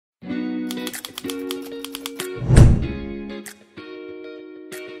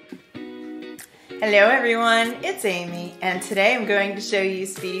Hello everyone, it's Amy, and today I'm going to show you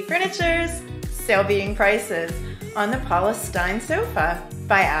Speedy Furniture's sale-beating prices on the Paulestein Sofa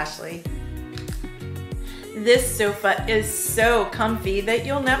by Ashley. This sofa is so comfy that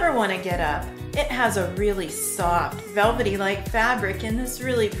you'll never want to get up. It has a really soft, velvety-like fabric in this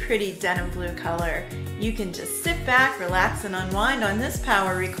really pretty denim blue color. You can just sit back, relax, and unwind on this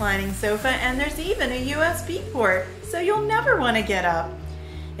power reclining sofa, and there's even a USB port, so you'll never want to get up.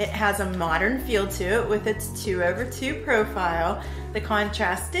 It has a modern feel to it with its 2/2 profile, the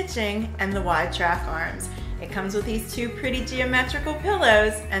contrast stitching, and the wide track arms. It comes with these two pretty geometrical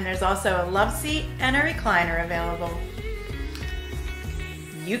pillows, and there's also a Loveseat and a recliner available.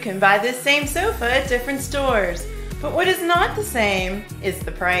 You can buy this same sofa at different stores, but what is not the same is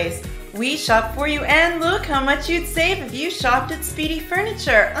the price. We shop for you, and look how much you'd save if you shopped at Speedy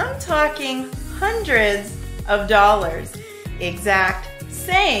Furniture. I'm talking hundreds of dollars. Exact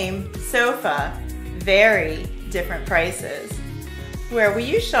same sofa, very different prices. Where will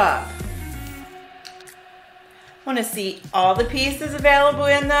you shop? Want to see all the pieces available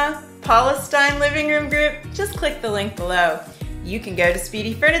in the Paulestein living room group? Just click the link below. You can go to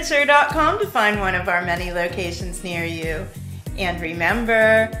speedyfurniture.com to find one of our many locations near you. And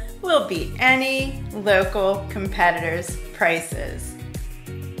remember, we'll beat any local competitor's prices.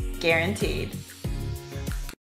 Guaranteed.